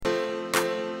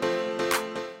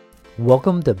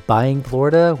Welcome to Buying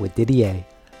Florida with Didier.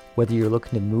 Whether you're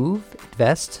looking to move,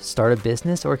 invest, start a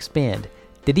business, or expand,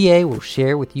 Didier will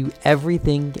share with you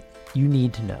everything you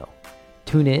need to know.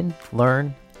 Tune in,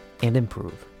 learn, and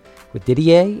improve with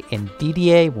Didier and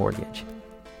DDA Mortgage.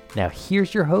 Now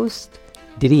here's your host,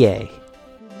 Didier.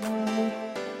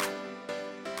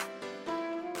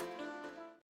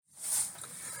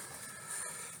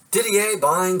 Didier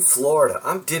Buying Florida.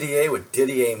 I'm Didier with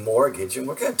Didier Mortgage, and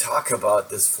we're going to talk about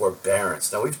this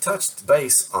forbearance. Now, we've touched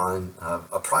base on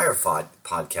a prior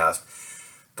podcast,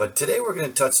 but today we're going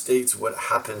to touch base what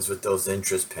happens with those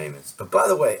interest payments. But by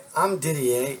the way, I'm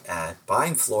Didier at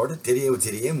Buying Florida, Didier with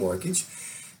Didier Mortgage.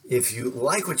 If you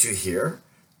like what you hear,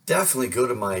 definitely go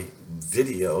to my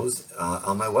videos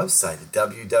on my website at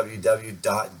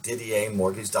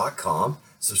www.didiermortgage.com.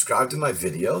 Subscribe to my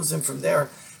videos, and from there,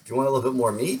 if you want a little bit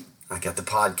more meat, I got the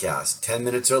podcast, 10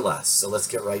 minutes or less. So let's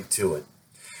get right to it.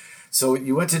 So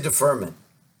you went to deferment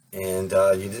and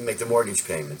you didn't make the mortgage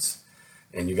payments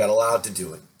and you got allowed to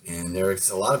do it. And there's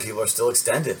a lot of people are still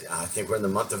extended. I think we're in the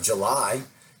month of July.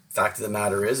 Fact of the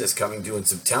matter is it's coming due in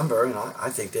September, and I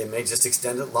think they may just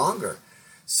extend it longer.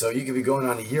 So you could be going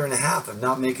on a year and a half of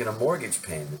not making a mortgage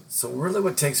payment. So really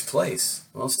what takes place?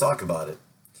 Well, let's talk about it.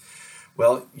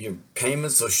 Well, your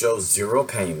payments will show zero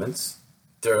payments.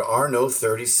 There are no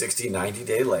 30, 60,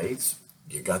 90-day lates.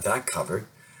 You got that covered.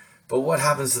 But what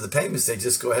happens to the payments? They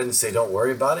just go ahead and say, don't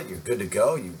worry about it. You're good to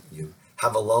go. You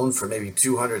have a loan for maybe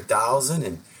 $200,000,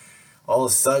 and all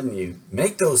of a sudden you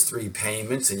make those three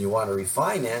payments and you want to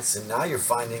refinance, and now you're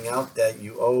finding out that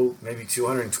you owe maybe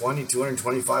 $220,000,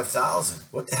 $225,000.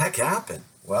 What the heck happened?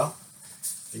 Well,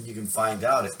 I think you can find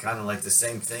out. It's kind of like the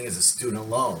same thing as a student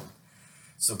loan.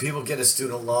 So people get a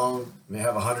student loan, may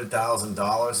have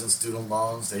 $100,000 in student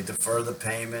loans, they defer the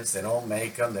payments, they don't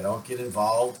make them, they don't get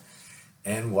involved,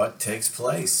 and what takes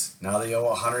place? Now they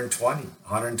owe $120,000,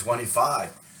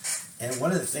 $125,000. And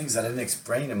one of the things I didn't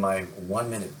explain in my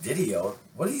 1-minute video,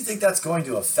 what do you think that's going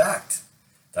to affect?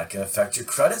 That can affect your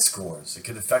credit scores. It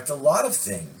could affect a lot of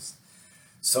things.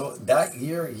 So that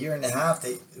year and a half,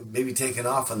 they may be taken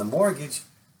off on the mortgage,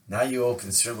 now you owe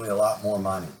considerably a lot more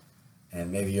money. And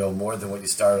maybe you owe more than what you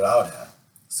started out at.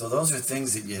 So those are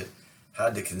things that you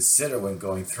had to consider when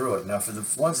going through it. Now, for the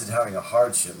ones that are having a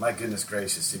hardship, my goodness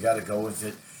gracious, you got to go with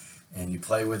it and you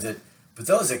play with it. But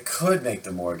those that could make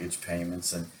the mortgage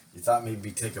payments and you thought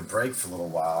maybe take a break for a little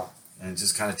while and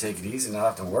just kind of take it easy and not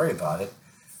have to worry about it.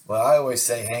 Well, I always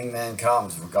say hangman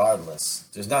comes regardless.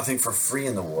 There's nothing for free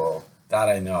in the world. That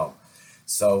I know.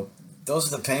 So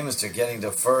those are the payments they're getting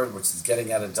deferred, which is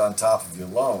getting at it on top of your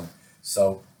loan.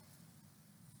 So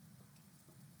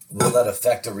will that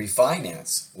affect a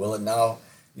refinance? Will it now,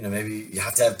 maybe you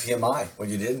have to have PMI when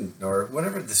you didn't, or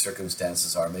whatever the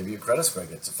circumstances are. Maybe your credit score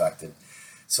gets affected.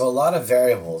 So a lot of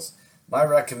variables. My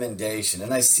recommendation,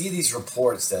 and I see these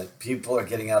reports that people are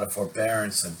getting out of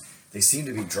forbearance and they seem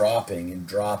to be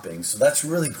dropping. So that's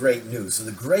really great news. So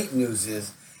the great news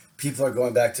is people are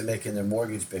going back to making their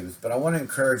mortgage payments. But I want to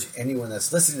encourage anyone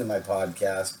that's listening to my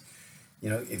podcast,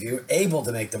 if you're able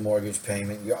to make the mortgage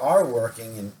payment, you are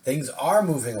working and things are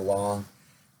moving along,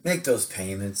 make those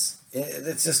payments.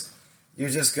 You're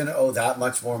just going to owe that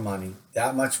much more money,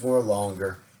 that much more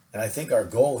longer. And I think our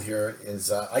goal here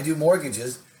is, I do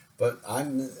mortgages, but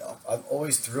I'm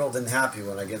always thrilled and happy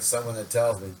when I get someone that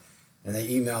tells me, and they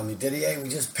email me, Didier, we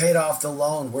just paid off the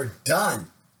loan, we're done.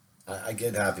 I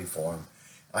get happy for them.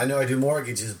 I know I do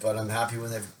mortgages, but I'm happy when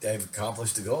they've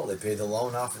accomplished the goal. They paid the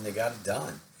loan off and they got it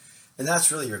done. And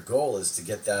that's really your goal, is to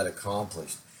get that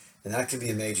accomplished. And that can be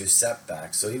a major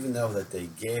setback. So even though that they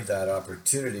gave that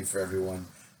opportunity for everyone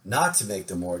not to make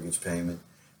the mortgage payment,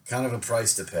 kind of a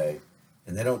price to pay.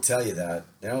 And they don't tell you that.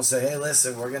 They don't say, hey,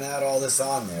 listen, we're going to add all this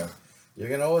on there. You're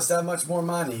going to owe us that much more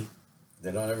money.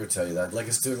 They don't ever tell you that. Like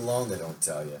a student loan, they don't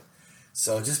tell you.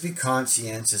 So just be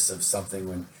conscientious of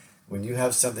something when you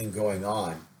have something going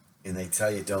on and they tell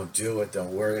you don't do it,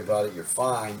 don't worry about it, you're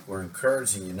fine. We're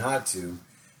encouraging you not to.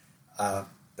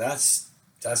 That's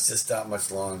just that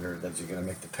much longer that you're going to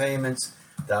make the payments,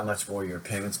 that much more your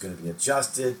payment's going to be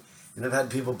adjusted. And I've had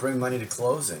people bring money to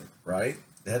closing, right?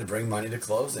 They had to bring money to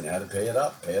closing. They had to pay it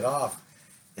up, pay it off.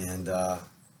 And,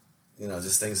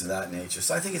 just things of that nature.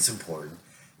 So I think it's important.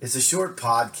 It's a short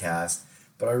podcast,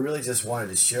 but I really just wanted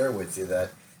to share with you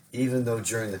that even though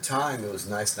during the time it was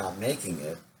nice not making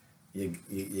it, you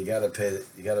got to pay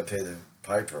the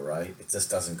piper, right? It just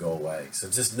doesn't go away. So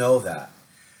just know that.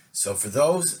 So for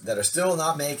those that are still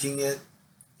not making it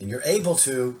and you're able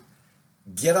to,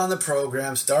 get on the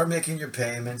program, start making your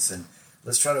payments, and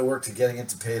let's try to work to getting it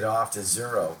to paid off to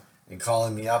zero and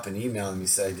calling me up and emailing me,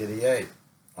 say, Didier,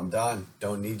 I'm done.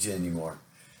 Don't need you anymore.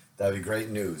 That'd be great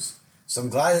news. So I'm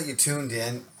glad that you tuned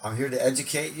in. I'm here to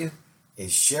educate you and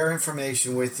share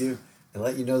information with you and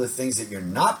let you know the things that you're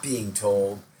not being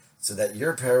told so that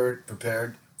you're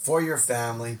prepared for your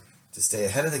family to stay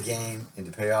ahead of the game and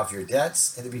to pay off your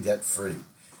debts and to be debt-free.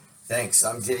 Thanks.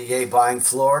 I'm Didier Buying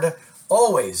Florida.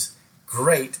 Always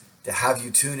great to have you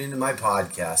tune into my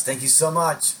podcast. Thank you so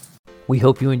much. We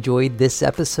hope you enjoyed this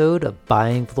episode of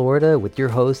Buying Florida with your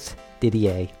host,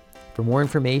 Didier. For more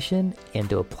information and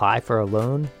to apply for a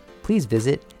loan, please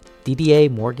visit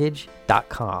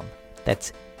ddamortgage.com.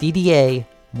 That's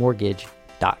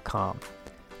ddamortgage.com.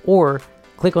 Or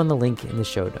click on the link in the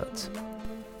show notes.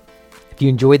 If you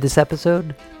enjoyed this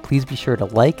episode, please be sure to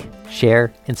like,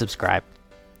 share, and subscribe.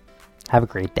 Have a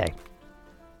great day.